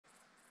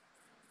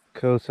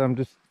Cool, so I'm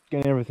just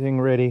getting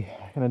everything ready.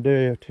 I'm going to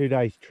do a 2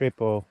 days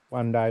trip, or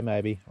 1 day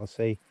maybe, I'll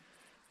see,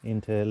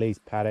 into Lee's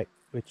Paddock,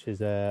 which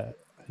is I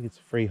think it's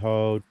a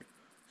freehold.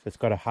 So it's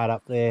got a hut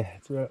up there.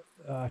 It's about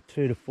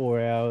 2 to 4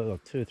 hours, or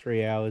 2 or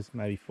 3 hours,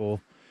 maybe 4,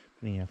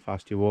 depending how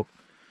fast you walk,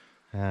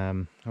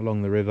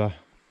 along the river.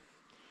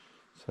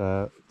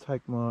 So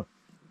take my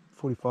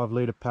 45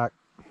 litre pack,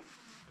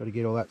 got to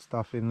get all that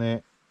stuff in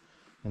there,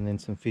 and then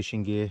some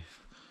fishing gear.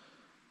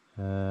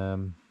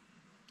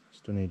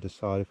 Still need to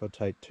decide if I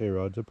take 2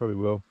 rods. I probably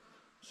will.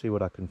 See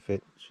what I can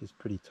fit. She's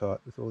pretty tight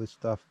with all this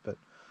stuff, but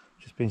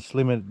just been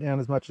slimming it down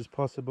as much as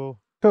possible.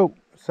 Cool,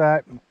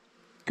 so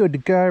good to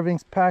go,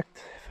 everything's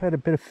packed. I've had a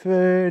bit of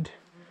food,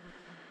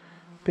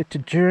 bit to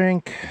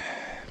drink,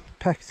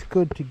 pack's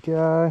good to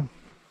go.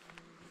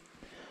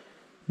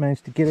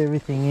 Managed to get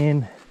everything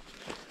in.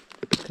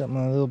 Got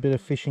my little bit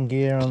of fishing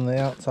gear on the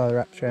outside,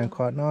 wrapped around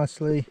quite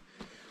nicely.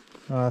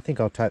 I think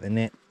I'll take the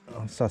net.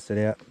 I'll suss it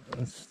out.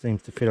 It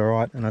seems to fit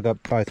alright, and I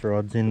got both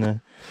rods in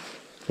the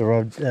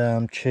rod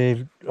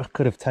tube. I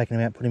could have taken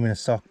them out, put them in a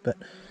sock, but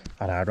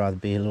I'd rather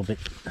be a little bit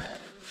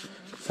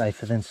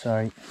safer than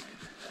sorry.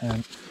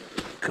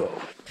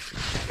 Cool.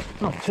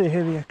 Not too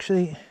heavy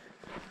actually.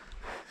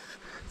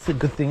 It's a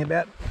good thing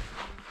about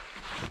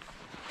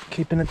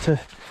keeping it to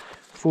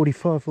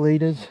 45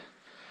 litres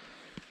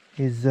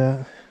is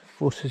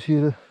forces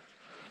you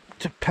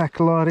to pack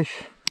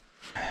lightish.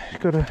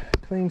 Got a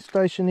clean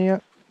station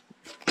here.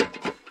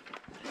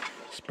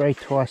 Spray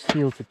twice,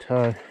 heel to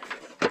toe.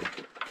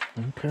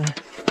 Okay.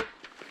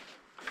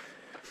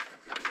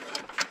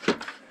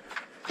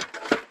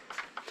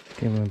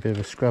 Give them a bit of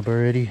a scrub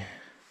already.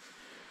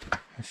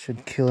 That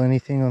should kill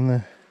anything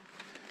on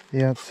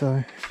the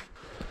outside.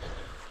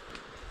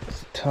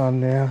 It's the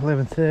time now,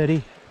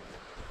 11:30.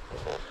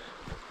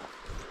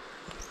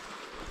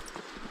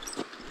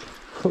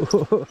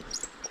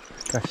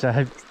 Gosh, I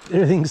hope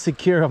everything's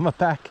secure on my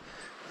pack.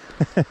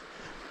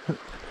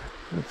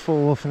 It'll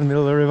fall off in the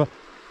middle of the river.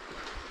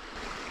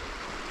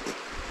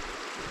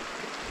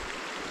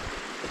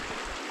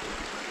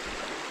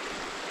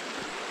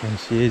 And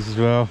she is as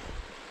well.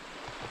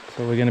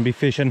 So we're going to be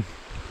fishing.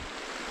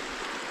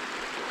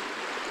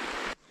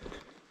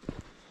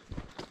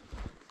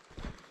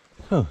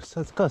 Oh,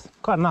 so it's got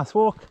quite a nice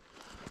walk.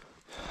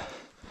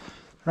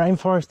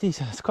 Rainforesty,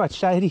 so it's quite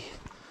shady.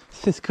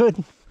 It's just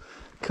good.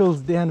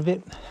 Cools down a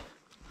bit.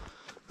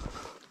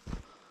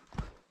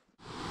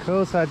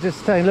 Cool, so I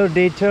just take a little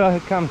detour,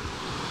 come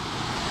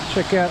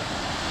check out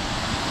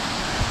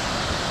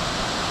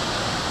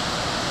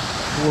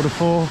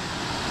waterfall.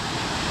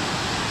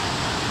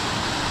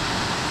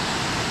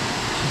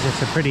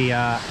 It's a pretty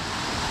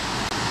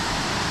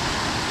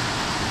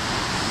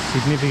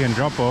significant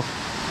drop off.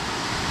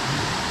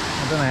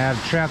 I don't know how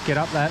trout get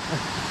up that.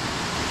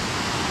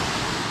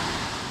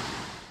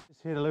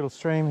 Just hit a little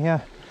stream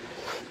here.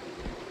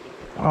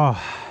 Oh,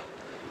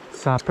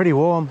 it's pretty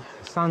warm.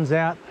 The sun's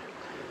out.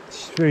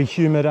 It's very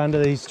humid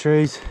under these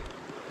trees.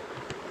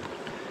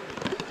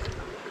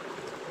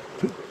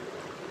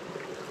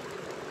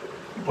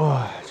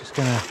 Oh, just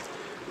gonna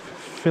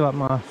fill up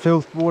my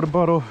filth water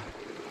bottle.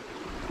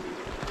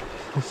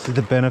 This is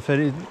the benefit,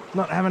 is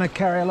not having to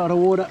carry a lot of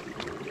water.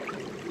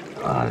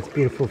 Oh, it's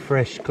beautiful,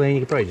 fresh, clean.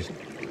 You could probably just...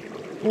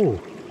 Oh,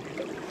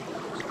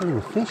 it's a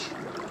little fish.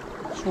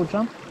 Short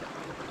jump.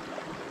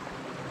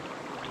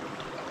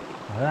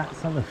 Like that,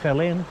 something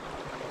fell in.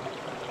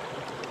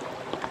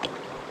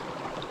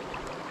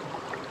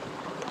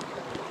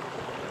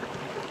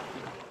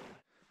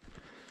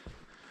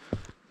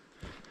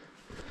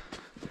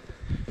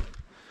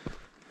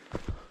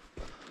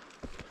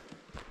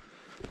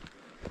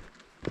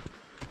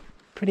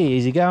 Pretty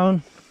easy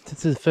going.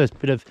 This is the first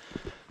bit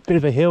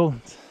of a hill,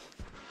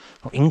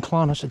 or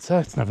incline I should say.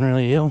 It's not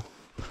really a hill.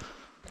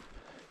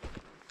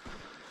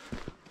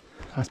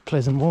 Nice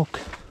pleasant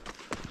walk.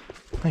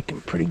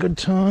 Making pretty good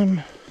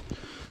time.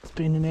 It's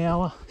been an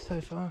hour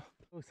so far.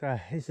 So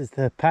this is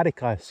the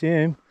paddock, I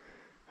assume.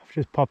 I've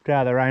just popped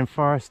out of the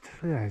rainforest.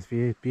 Look at those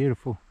views,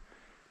 beautiful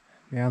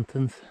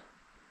mountains.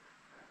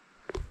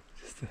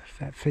 Just a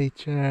fat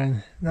feature,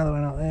 and another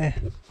one up there.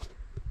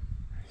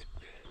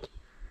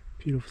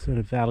 Beautiful sort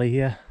of valley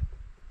here.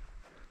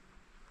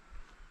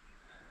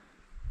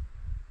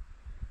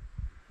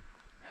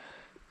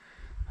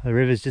 The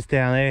river's just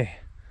down there.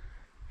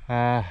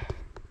 I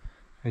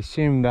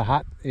assume the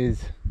hut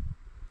is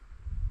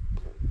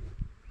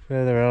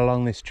further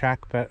along this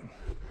track, but I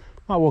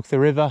might walk the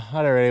river.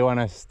 I don't really want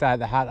to stay at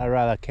the hut. I'd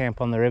rather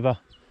camp on the river.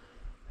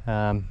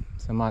 So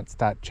I might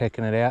start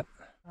checking it out.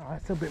 Oh,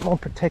 it's a bit more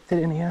protected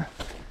in here.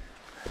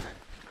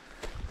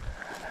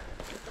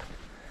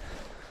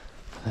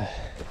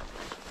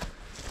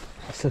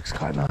 This looks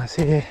quite nice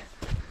here.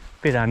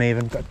 Bit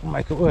uneven, but we'll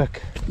make it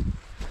work.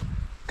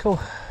 Cool.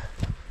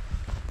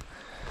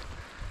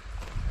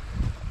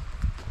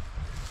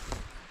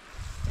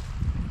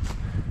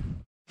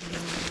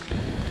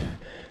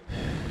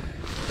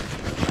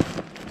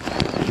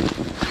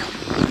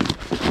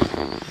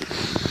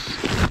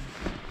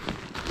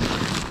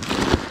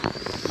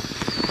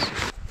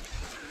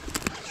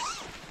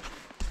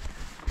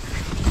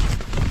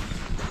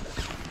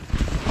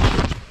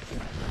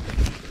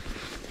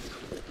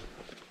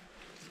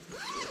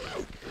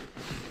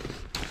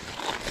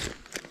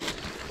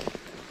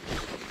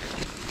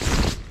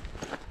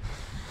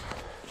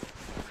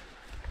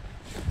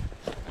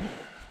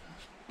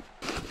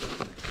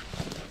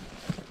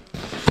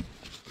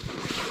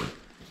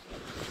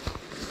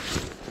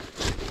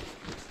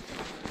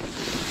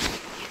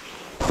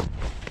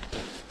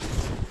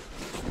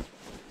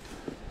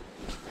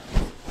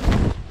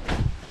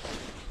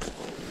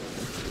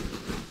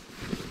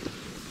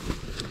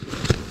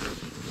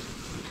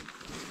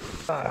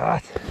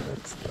 Alright,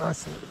 it's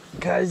nice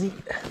and cozy.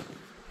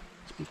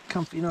 It's a bit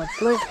comfy night's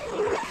sleep.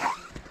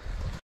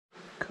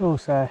 Cool,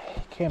 so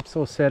camp's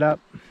all set up.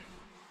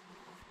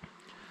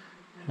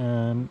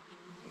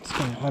 Just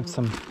gonna have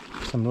some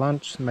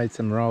lunch. Made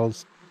some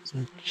rolls,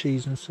 some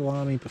cheese and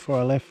salami before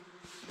I left.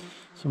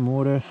 Some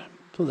water,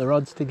 put the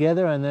rods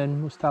together, and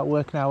then we'll start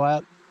working our way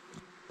up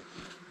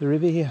the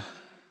river here.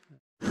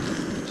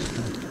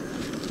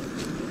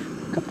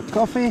 Cup of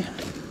coffee.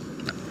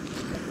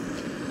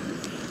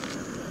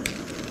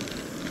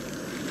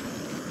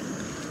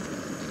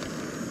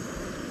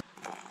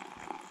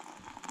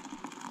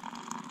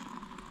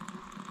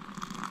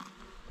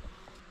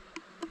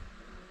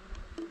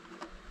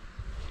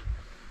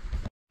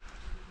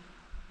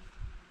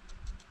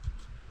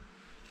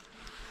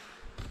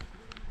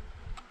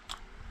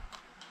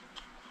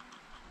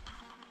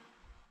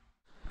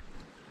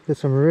 There's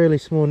some really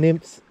small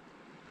nymphs.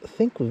 I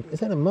think,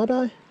 is that a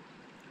mud-eye?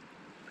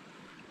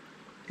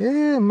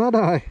 Yeah,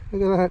 mud-eye.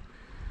 Look at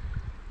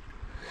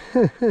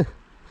that.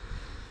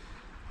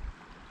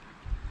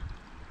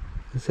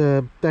 It's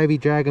a baby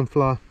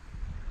dragonfly.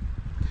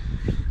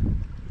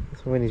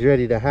 So when he's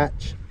ready to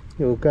hatch,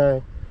 he'll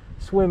go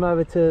swim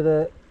over to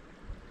the,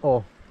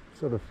 sort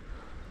of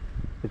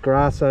the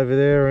grass over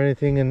there or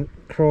anything, and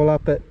crawl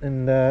up it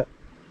and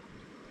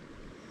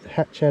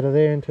hatch out of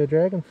there into a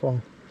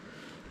dragonfly.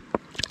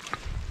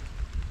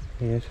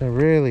 Yeah,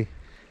 so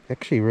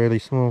actually really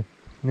small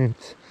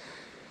nymphs.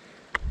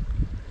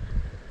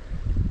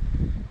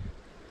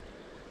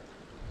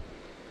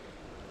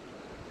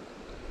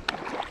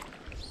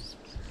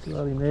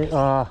 Bloody me.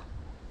 Ah.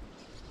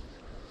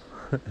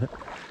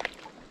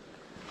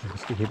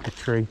 Just to hit the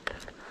tree.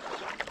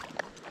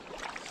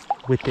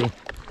 Whippy.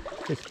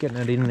 Just getting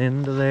it in and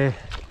under there.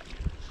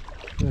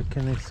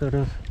 Working this sort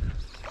of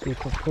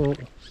super cool.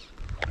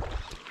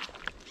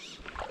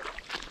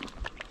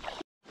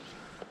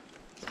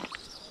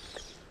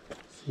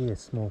 See a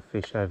small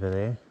fish over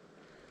there.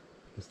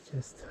 He's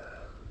just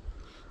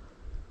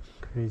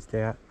cruised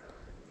out.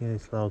 Yeah,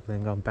 this log,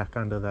 then gone back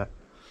under that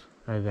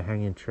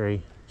overhanging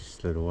tree.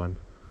 Just a little one.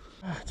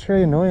 It's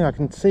really annoying. I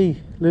can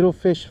see little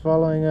fish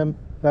following him.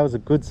 That was a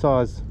good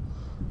size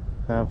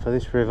for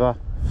this river.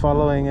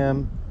 Following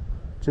him.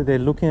 They're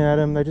looking at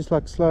him. They're just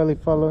like slowly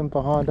following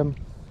behind him.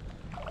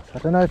 So I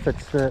don't know if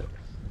it's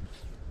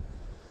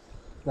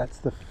that's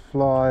the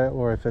fly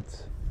or if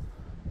it's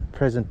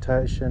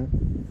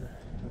presentation.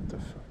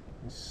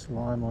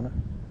 Slime on it.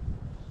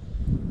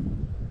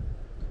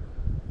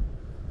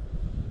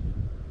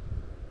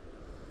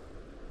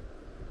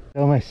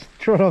 Almost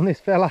trod on this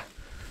fella.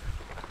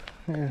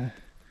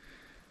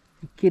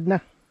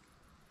 Echidna.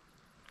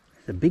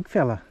 It's a big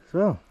fella as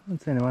well. I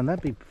haven't seen anyone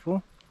that big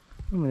before.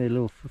 Look at these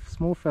little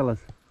small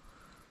fellas.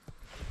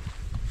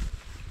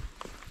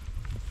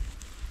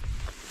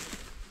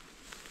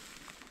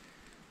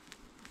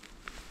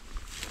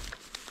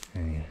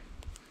 Yeah,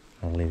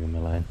 I'll leave him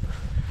alone.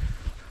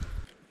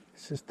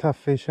 This is tough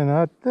fishing.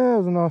 That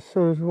was a nice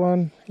sort of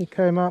one. He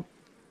came up,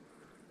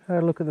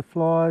 had a look at the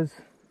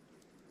flies,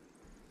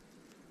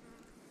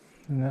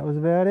 and that was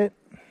about it.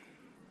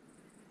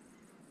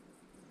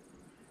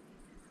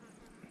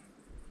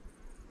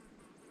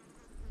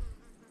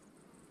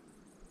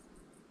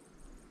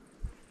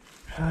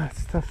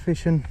 It's tough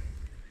fishing.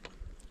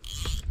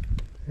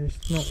 They're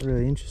just not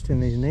really interested in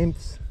these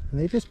nymphs, and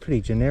they're just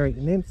pretty generic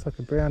nymphs, like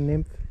a brown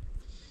nymph.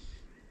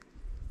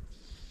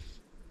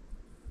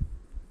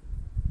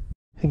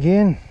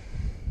 Again,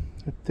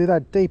 do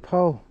that deep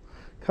hole,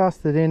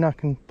 cast it in. I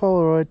can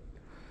Polaroid.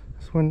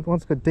 Just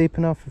once it got deep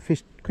enough, the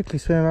fish quickly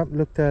swam up,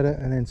 looked at it,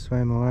 and then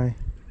swam away.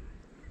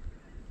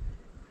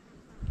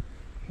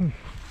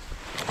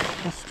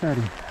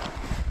 Frustrating.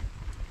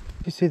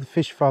 You see the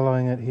fish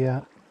following it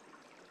here,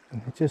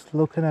 and they're just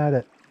looking at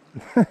it.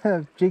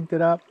 I've jigged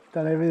it up,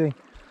 done everything.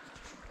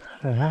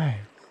 I don't know.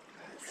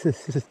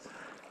 It's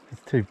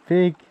too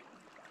big.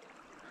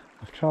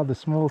 I've tried the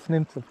smallest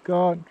nymphs I've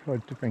got,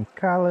 tried different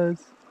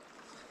colours.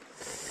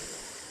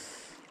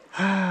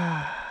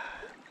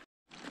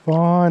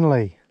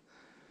 Finally,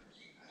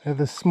 I have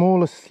the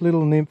smallest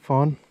little nymph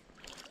on,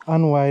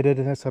 unweighted,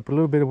 and that's up a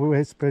little bit of a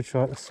wet spread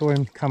shot. I saw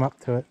him come up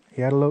to it.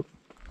 He had a look.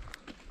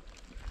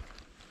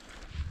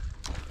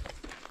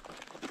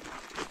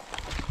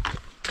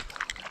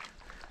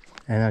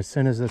 And as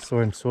soon as I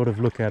saw him sort of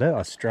look at it,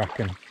 I struck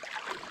him.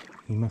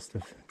 He must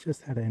have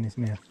just had it in his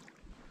mouth.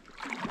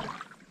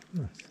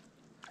 Nice.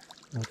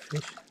 Nice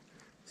fish.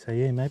 So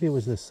yeah, maybe it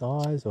was the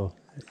size, or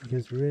he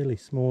was really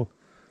small,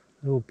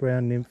 little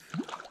brown nymph.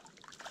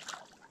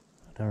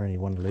 I don't really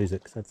want to lose it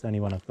because that's the only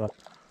one I've got.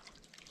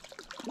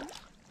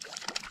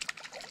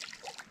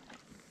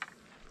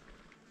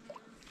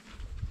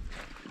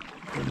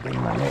 It'll be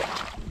in my net.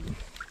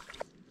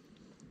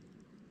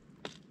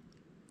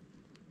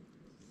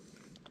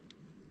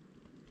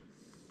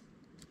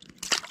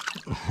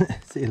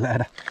 See you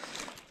later.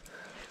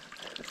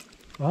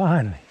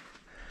 Finally.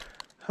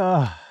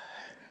 Ah,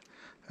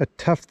 a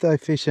tough day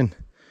fishing.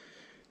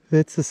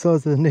 That's the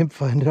size of the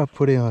nymph I ended up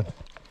putting on.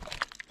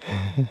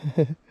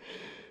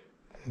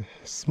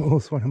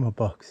 Smallest one in my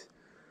box.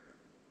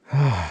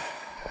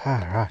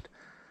 Alright.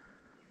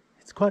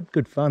 It's quite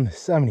good fun. There's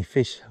so many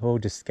fish all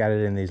just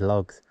scattered in these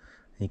logs.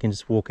 You can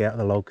just walk out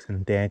the logs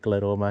and dangle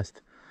it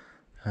almost.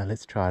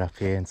 Let's try it up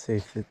here and see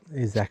if it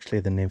is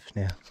actually the nymph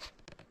now.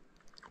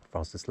 If I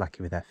was just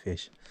lucky with that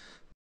fish.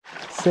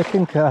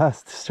 Second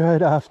cast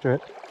straight after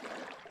it.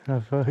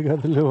 I've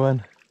got the little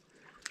one.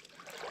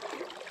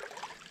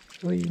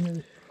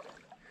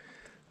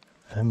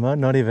 I'm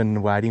not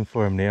even waiting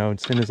for him now.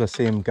 As soon as I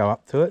see him go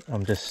up to it,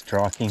 I'm just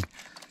striking.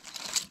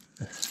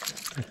 Look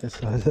at the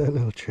size of that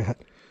little trout.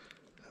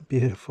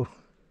 Beautiful.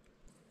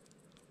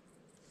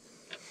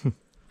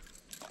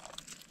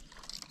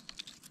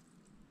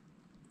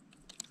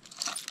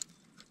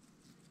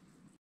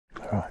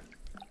 Alright.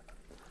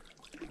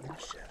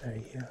 Shadow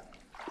here.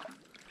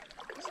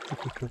 It's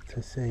difficult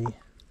to see.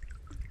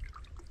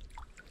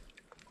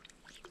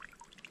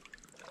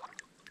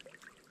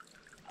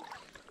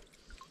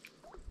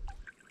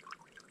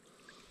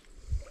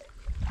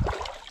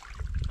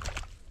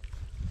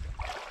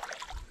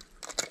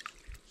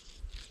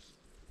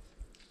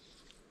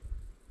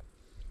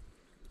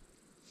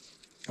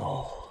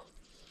 Oh,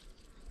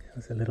 that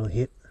was a little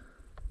hit.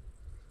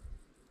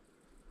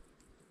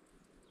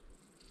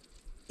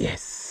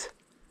 Yes.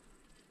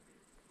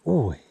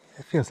 Oh, it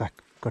feels like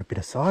got a bit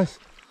of size.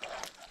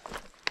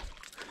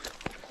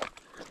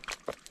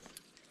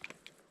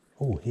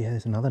 Oh, yeah,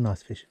 there's another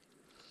nice fish.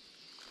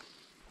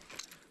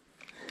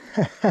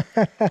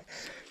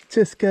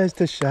 Just goes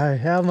to show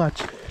how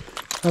much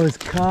I was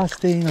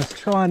casting, I was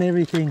trying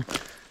everything,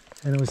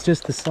 and it was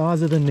just the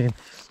size of the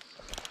nymph.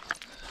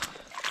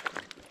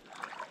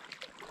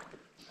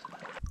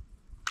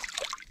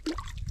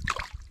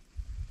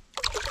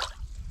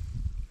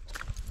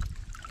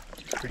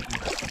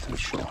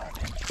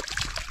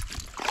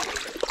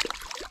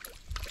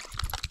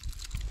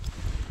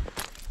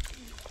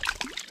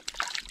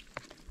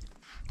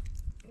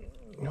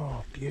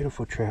 Oh,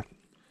 beautiful trout.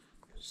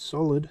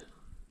 Solid.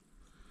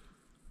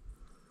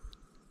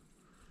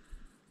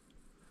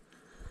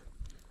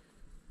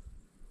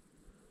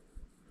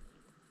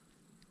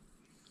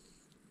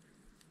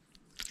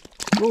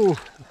 Oh,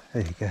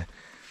 there you go.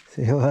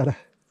 See you later.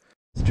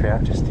 This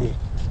trout just here.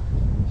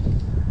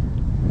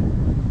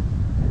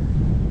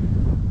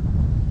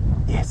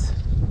 Yes.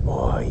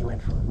 Oh, he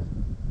went for it.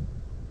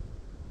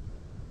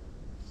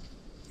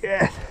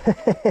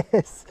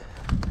 Yes.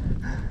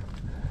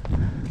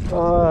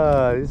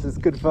 Oh, this is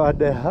good fun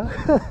now.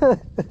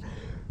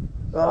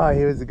 Oh,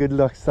 he was a good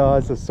luck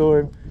size. I saw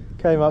him,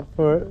 came up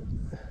for it.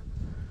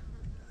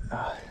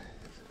 Oh,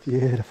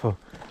 beautiful.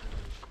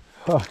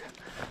 Oh,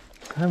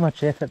 so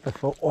much effort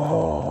before.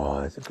 Oh,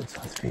 it's a good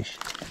sized fish.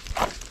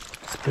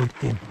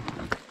 Spooked him.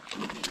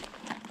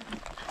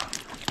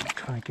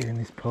 Try and get in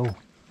this pool.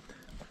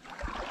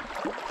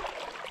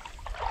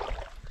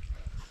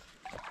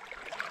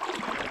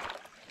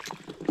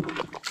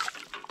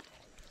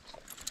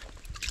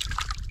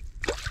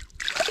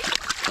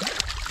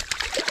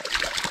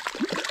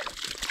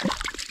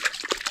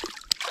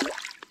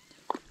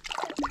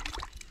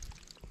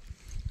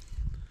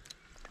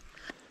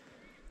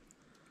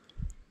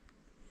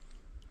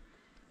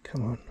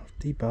 Come on, I've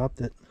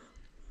debarbed it.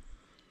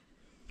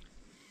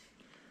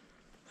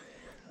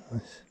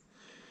 Nice.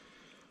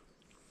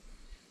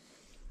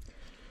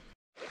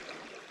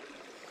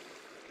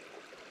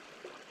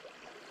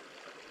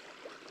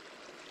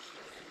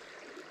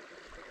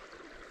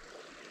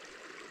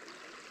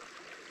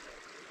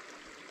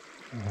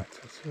 Alright,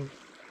 so it's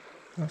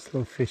a nice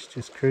little fish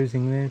just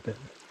cruising there, but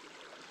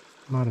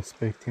might have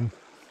spooked him.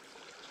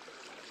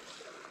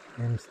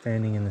 I'm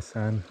standing in the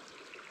sun.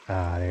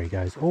 Ah, there he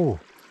goes. Oh,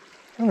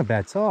 not a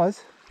bad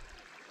size.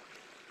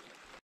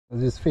 I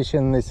was just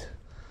fishing this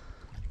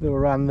little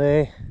run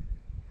there.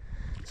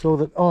 Saw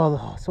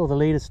the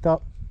leader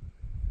stop.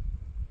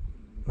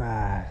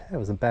 Ah, that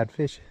wasn't a bad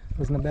fish.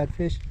 Wasn't a bad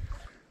fish.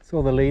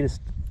 Saw the leader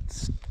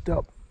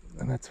stop,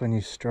 and that's when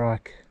you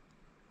strike.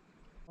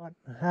 Right,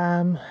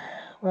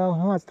 well,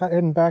 I might start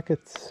heading back.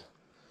 It's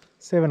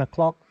 7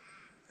 o'clock.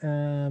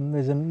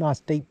 There's a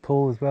nice deep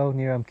pool as well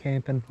near I'm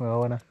camping.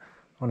 Well, I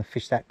want to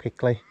fish that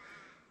quickly.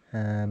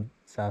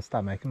 So I'll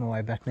start making my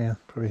way back now,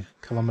 probably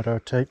a kilometre or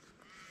two.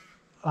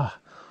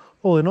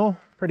 All in all,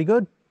 pretty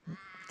good.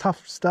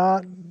 Tough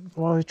start.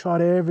 Well, I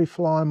tried every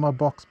fly in my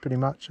box pretty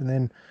much, and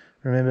then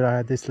remembered I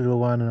had this little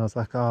one, and I was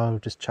like, oh, I'll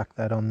just chuck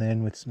that on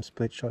then with some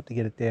split shot to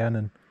get it down,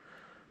 and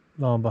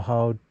lo and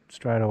behold,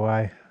 straight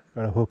away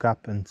got a hook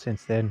up, and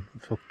since then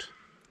I've hooked,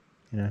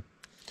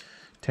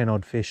 10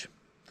 odd fish.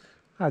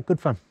 Good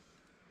fun.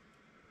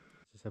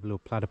 Just have a little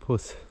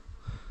platypus.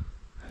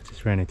 I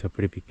just ran into a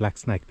pretty big black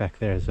snake back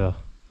there as well,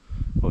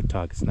 or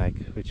tiger snake,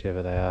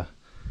 whichever they are.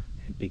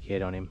 Big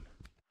head on him.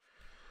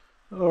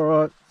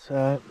 Alright,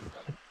 so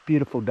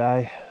beautiful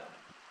day,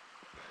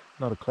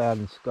 not a cloud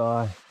in the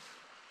sky.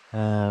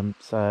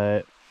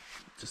 So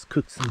just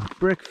cooked some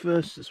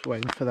breakfast, just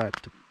waiting for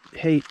that to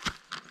heat,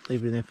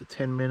 leave it there for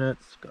 10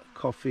 minutes, got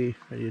coffee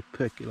ready to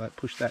percolate,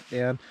 push that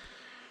down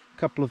a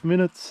couple of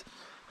minutes.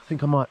 I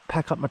think I might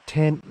pack up my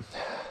tent,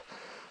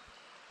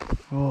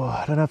 Oh,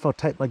 I don't know if I'll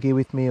take my gear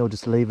with me or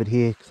just leave it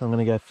here, because I'm going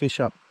to go fish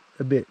up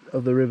a bit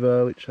of the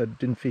river, which I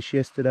didn't fish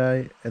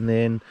yesterday, and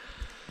then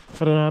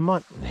I don't know, I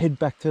might head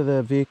back to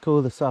the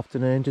vehicle this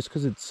afternoon just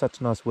because it's such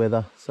nice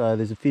weather. So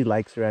there's a few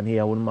lakes around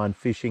here I wouldn't mind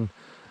fishing.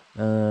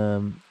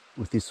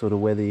 With this sort of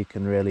weather you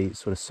can really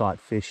sort of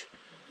sight fish.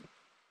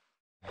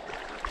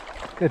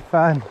 Good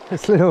fun,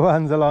 this little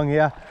one's along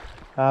here.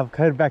 I've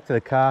headed back to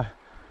the car.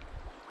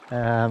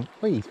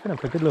 He's been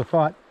up a good little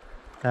fight.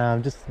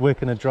 Just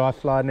working a dry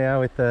fly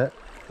now with a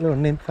little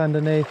nymph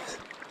underneath.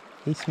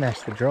 He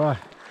smashed the dry.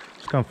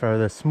 Just gone for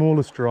the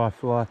smallest dry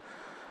fly.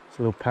 It's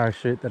a little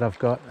parachute that I've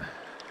got.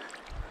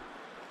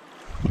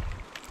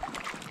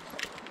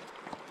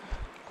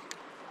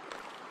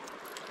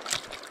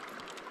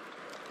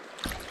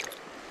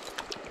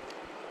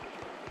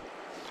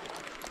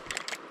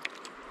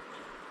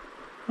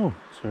 Oh,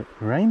 it's a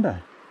rainbow.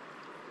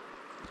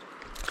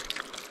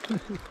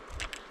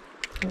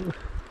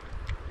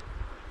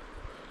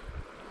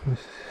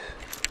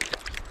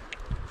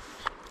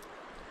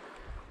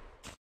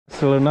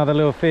 Still another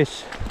little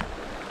fish.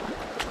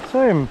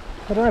 Saw him.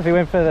 I don't know if he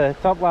went for the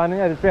top one.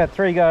 There's about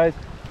 3 goes.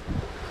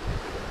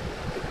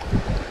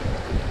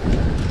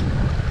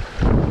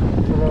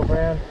 It's a little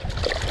brown.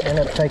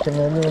 Ended up taking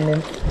the little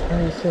nymph.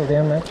 Oh, he's still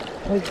down, mate.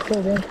 Oh, he's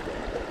still down.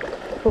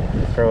 Oh,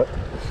 throw it.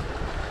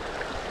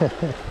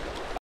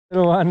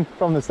 Little one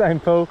from the same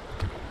pool.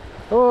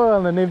 Oh,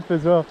 and the nymph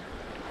as well.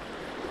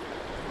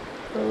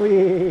 Oh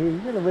yeah,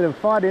 got a bit of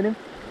fight in him.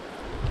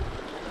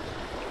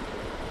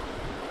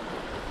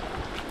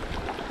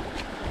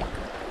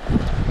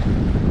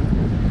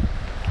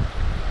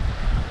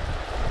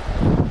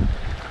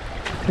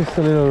 Just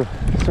a little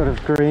sort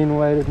of green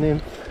weighted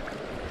nymph.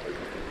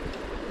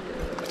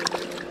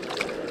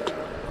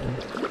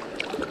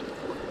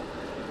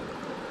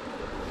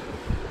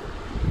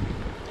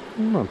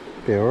 Oh,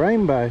 a bit of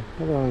rainbow.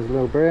 That one's a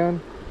little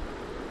brown.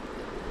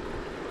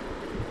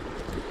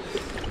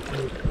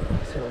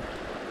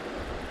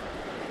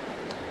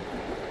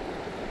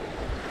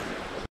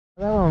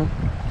 That one,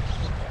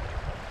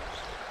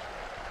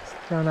 it's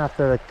going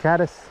after the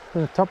caddis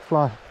and the top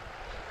fly.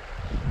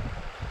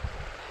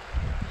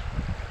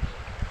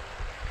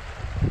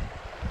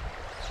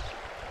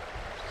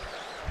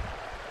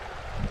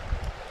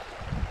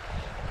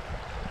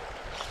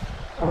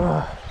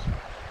 Oh,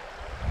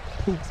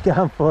 keeps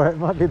going for it.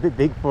 Might be a bit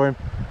big for him.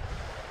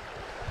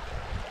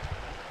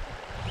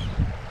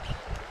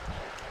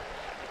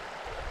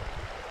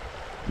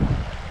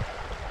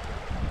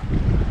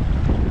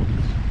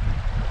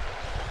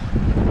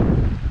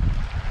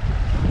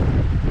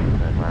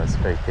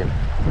 Him.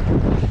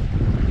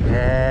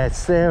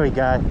 Yes, there we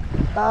go.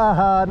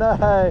 Oh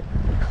no.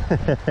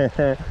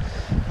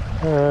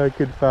 Oh,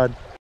 good fun.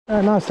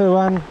 A nice little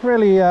one.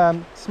 Really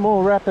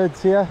small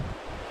rapids here.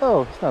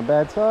 Oh, it's not a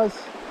bad size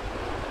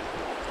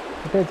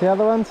compared to the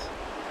other ones.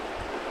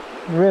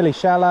 Really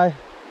shallow.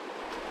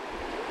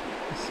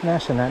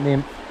 Smashing that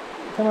nymph.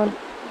 Come on.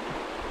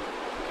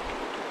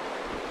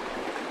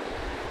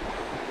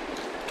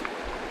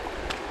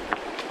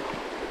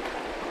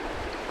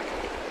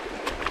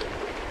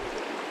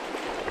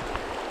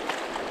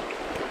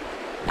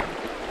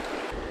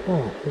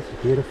 Oh, this is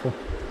beautiful.